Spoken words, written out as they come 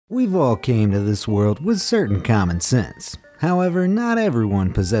We've all came to this world with certain common sense. However, not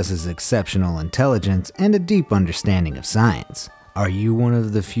everyone possesses exceptional intelligence and a deep understanding of science. Are you one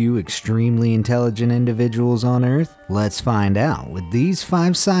of the few extremely intelligent individuals on Earth? Let's find out with these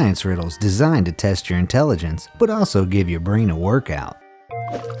 5 science riddles designed to test your intelligence, but also give your brain a workout.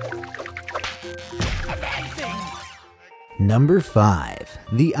 Number 5.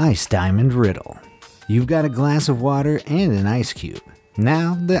 The Ice Diamond Riddle. You've got a glass of water and an ice cube.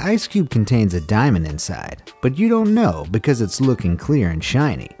 Now, the ice cube contains a diamond inside, but you don't know because it's looking clear and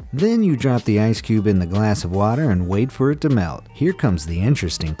shiny. Then you drop the ice cube in the glass of water and wait for it to melt. Here comes the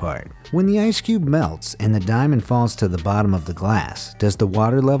interesting part. When the ice cube melts and the diamond falls to the bottom of the glass, does the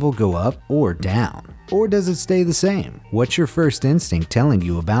water level go up or down? Or does it stay the same? What's your first instinct telling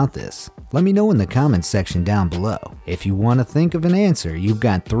you about this? Let me know in the comments section down below. If you want to think of an answer, you've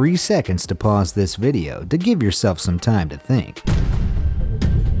got 3 seconds to pause this video to give yourself some time to think.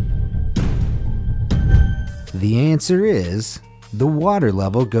 The answer is, the water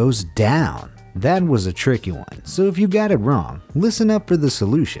level goes down. That was a tricky one, so if you got it wrong, listen up for the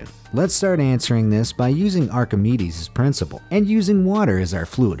solution. Let's start answering this by using Archimedes' principle and using water as our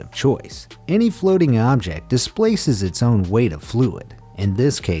fluid of choice. Any floating object displaces its own weight of fluid, in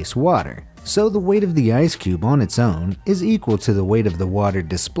this case water. So the weight of the ice cube on its own is equal to the weight of the water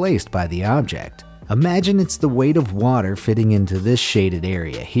displaced by the object. Imagine it's the weight of water fitting into this shaded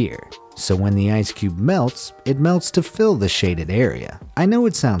area here. So when the ice cube melts, it melts to fill the shaded area. I know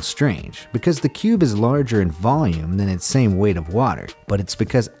it sounds strange, because the cube is larger in volume than its same weight of water, but it's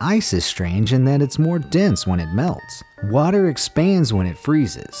because ice is strange in that it's more dense when it melts. Water expands when it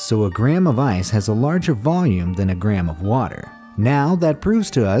freezes, so a gram of ice has a larger volume than a gram of water. Now, that proves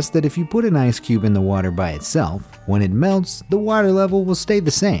to us that if you put an ice cube in the water by itself, when it melts, the water level will stay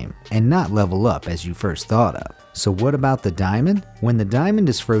the same and not level up as you first thought of. So what about the diamond? When the diamond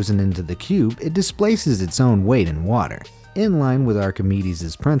is frozen into the cube, it displaces its own weight in water, in line with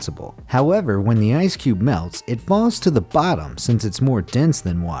Archimedes' principle. However, when the ice cube melts, it falls to the bottom since it's more dense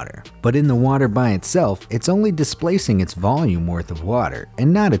than water. But in the water by itself, it's only displacing its volume worth of water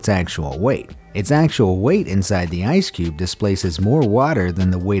and not its actual weight. Its actual weight inside the ice cube displaces more water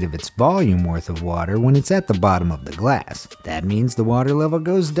than the weight of its volume worth of water when it's at the bottom of the glass. That means the water level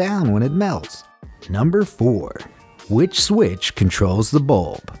goes down when it melts. Number 4. Which switch controls the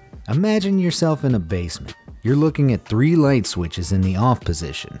bulb? Imagine yourself in a basement. You're looking at 3 light switches in the off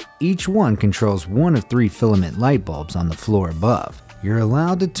position. Each one controls one of 3 filament light bulbs on the floor above. You're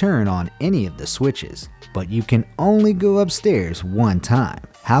allowed to turn on any of the switches, but you can only go upstairs 1 time.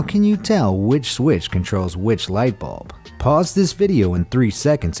 How can you tell which switch controls which light bulb? Pause this video in 3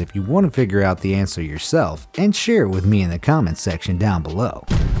 seconds if you want to figure out the answer yourself, and share it with me in the comments section down below.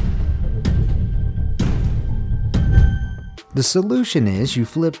 The solution is you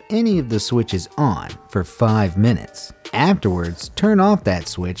flip any of the switches on for 5 minutes. Afterwards, turn off that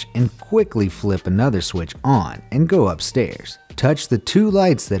switch and quickly flip another switch on and go upstairs. Touch the 2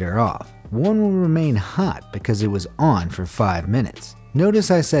 lights that are off. One will remain hot because it was on for 5 minutes. Notice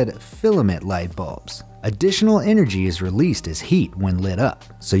I said filament light bulbs. Additional energy is released as heat when lit up,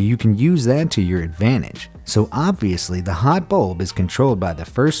 so you can use that to your advantage. So obviously the hot bulb is controlled by the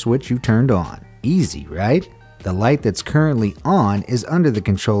first switch you turned on. Easy, right? The light that's currently on is under the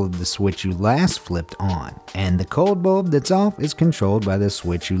control of the switch you last flipped on, and the cold bulb that's off is controlled by the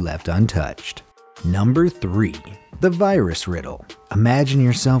switch you left untouched. Number 3. The Virus Riddle. Imagine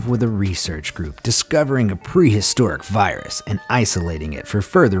yourself with a research group discovering a prehistoric virus and isolating it for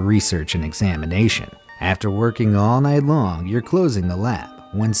further research and examination. After working all night long, you're closing the lab,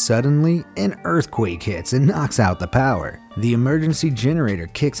 when suddenly an earthquake hits and knocks out the power. The emergency generator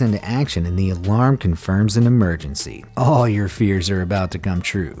kicks into action and the alarm confirms an emergency. All your fears are about to come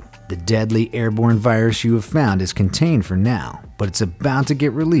true. The deadly airborne virus you have found is contained for now, but it's about to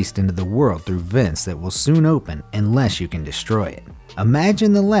get released into the world through vents that will soon open unless you can destroy it.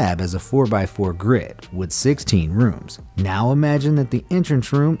 Imagine the lab as a 4x4 grid with 16 rooms. Now imagine that the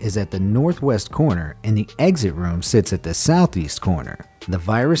entrance room is at the northwest corner and the exit room sits at the southeast corner. The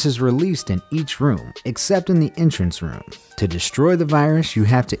virus is released in each room except in the entrance room. To destroy the virus, you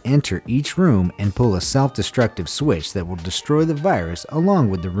have to enter each room and pull a self-destructive switch that will destroy the virus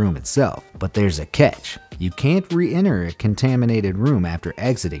along with the room itself. But there's a catch. You can't re-enter a contaminated room after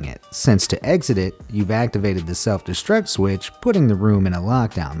exiting it, since to exit it, you've activated the self-destruct switch, putting the room in a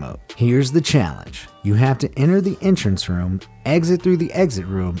lockdown mode. Here's the challenge. You have to enter the entrance room, exit through the exit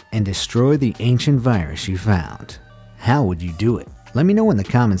room, and destroy the ancient virus you found. How would you do it? Let me know in the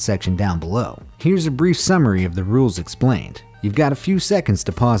comments section down below. Here's a brief summary of the rules explained. You've got a few seconds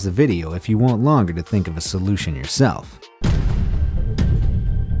to pause the video if you want longer to think of a solution yourself.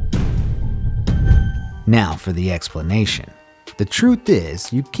 Now for the explanation. The truth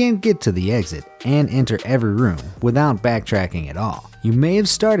is, you can't get to the exit and enter every room without backtracking at all. You may have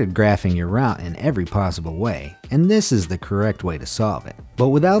started graphing your route in every possible way, and this is the correct way to solve it. But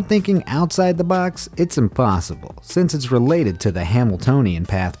without thinking outside the box, it's impossible, since it's related to the Hamiltonian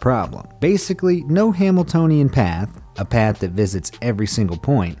path problem. Basically, no Hamiltonian path, a path that visits every single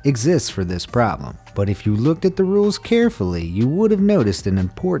point, exists for this problem. But if you looked at the rules carefully, you would have noticed an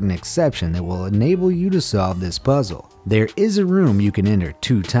important exception that will enable you to solve this puzzle. There is a room you can enter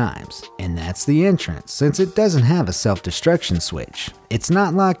 2 times, and that's the entrance, since it doesn't have a self-destruction switch. It's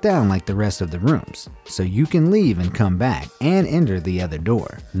not locked down like the rest of the rooms, so you can leave and come back and enter the other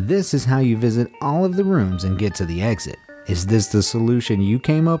door. This is how you visit all of the rooms and get to the exit. Is this the solution you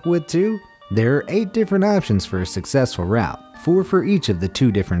came up with too? There are 8 different options for a successful route, 4 for each of the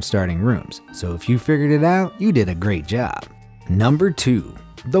 2 different starting rooms, so if you figured it out, you did a great job. Number 2.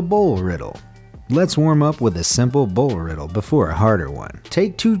 The bowl riddle. Let's warm up with a simple bowl riddle before a harder one.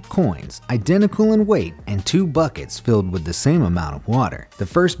 Take 2 coins, identical in weight, and 2 buckets filled with the same amount of water. The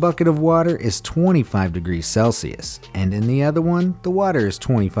first bucket of water is 25 degrees Celsius, and in the other one, the water is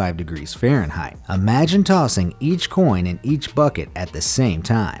 25 degrees Fahrenheit. Imagine tossing each coin in each bucket at the same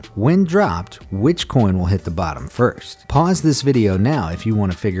time. When dropped, which coin will hit the bottom first? Pause this video now if you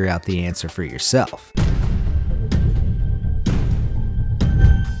want to figure out the answer for yourself.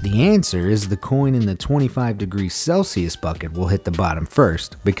 The answer is the coin in the 25 degrees Celsius bucket will hit the bottom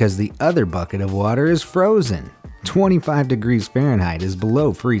first because the other bucket of water is frozen. 25 degrees Fahrenheit is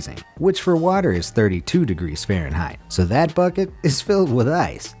below freezing, which for water is 32 degrees Fahrenheit, so that bucket is filled with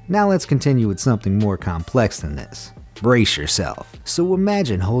ice. Now let's continue with something more complex than this. Brace yourself. So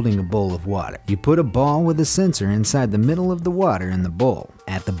imagine holding a bowl of water. You put a ball with a sensor inside the middle of the water in the bowl.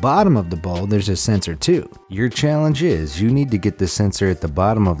 At the bottom of the bowl, there's a sensor too. Your challenge is you need to get the sensor at the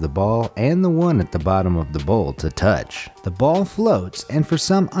bottom of the ball and the one at the bottom of the bowl to touch. The ball floats, and for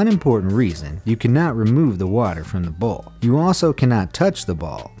some unimportant reason, you cannot remove the water from the bowl. You also cannot touch the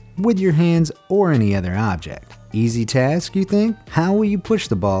ball with your hands or any other object. Easy task, you think? How will you push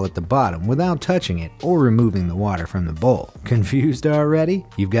the ball at the bottom without touching it or removing the water from the bowl? Confused already?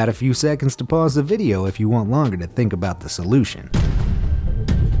 You've got a few seconds to pause the video if you want longer to think about the solution.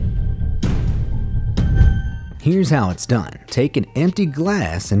 Here's how it's done. Take an empty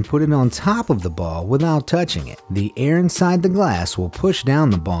glass and put it on top of the ball without touching it. The air inside the glass will push down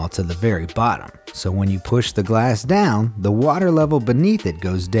the ball to the very bottom. So when you push the glass down, the water level beneath it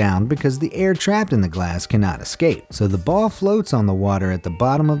goes down because the air trapped in the glass cannot escape. So the ball floats on the water at the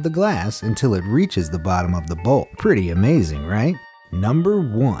bottom of the glass until it reaches the bottom of the bowl. Pretty amazing, right? Number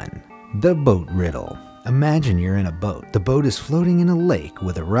 1. The boat riddle. Imagine you're in a boat. The boat is floating in a lake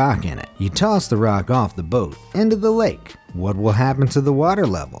with a rock in it. You toss the rock off the boat into the lake. What will happen to the water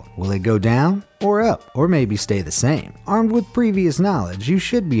level? Will it go down or up, or maybe stay the same? Armed with previous knowledge, you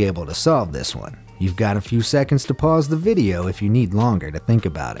should be able to solve this one. You've got a few seconds to pause the video if you need longer to think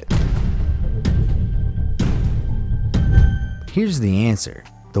about it. Here's the answer.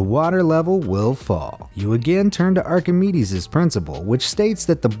 The water level will fall. You again turn to Archimedes' principle, which states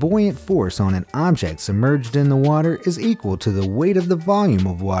that the buoyant force on an object submerged in the water is equal to the weight of the volume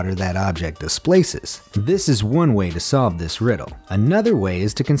of water that object displaces. This is one way to solve this riddle. Another way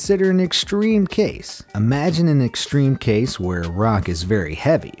is to consider an extreme case. Imagine an extreme case where a rock is very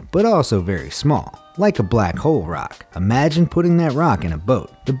heavy, but also very small, like a black hole rock. Imagine putting that rock in a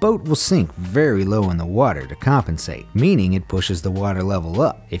boat. The boat will sink very low in the water to compensate, meaning it pushes the water level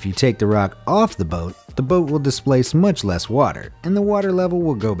up. If you take the rock off the boat will displace much less water, and the water level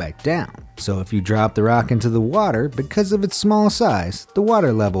will go back down. So if you drop the rock into the water, because of its small size, the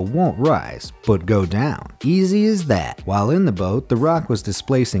water level won't rise, but go down. Easy as that. While in the boat, the rock was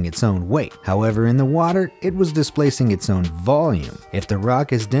displacing its own weight. However, in the water, it was displacing its own volume. If the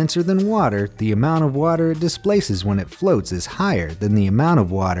rock is denser than water, the amount of water it displaces when it floats is higher than the amount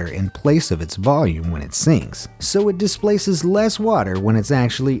of water in place of its volume when it sinks. So it displaces less water when it's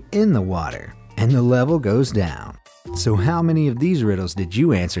actually in the water, and the level goes down. So how many of these riddles did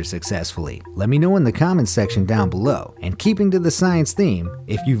you answer successfully? Let me know in the comments section down below. And keeping to the science theme,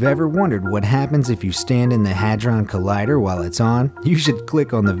 if you've ever wondered what happens if you stand in the Hadron Collider while it's on, you should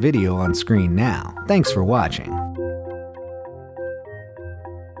click on the video on screen now. Thanks for watching.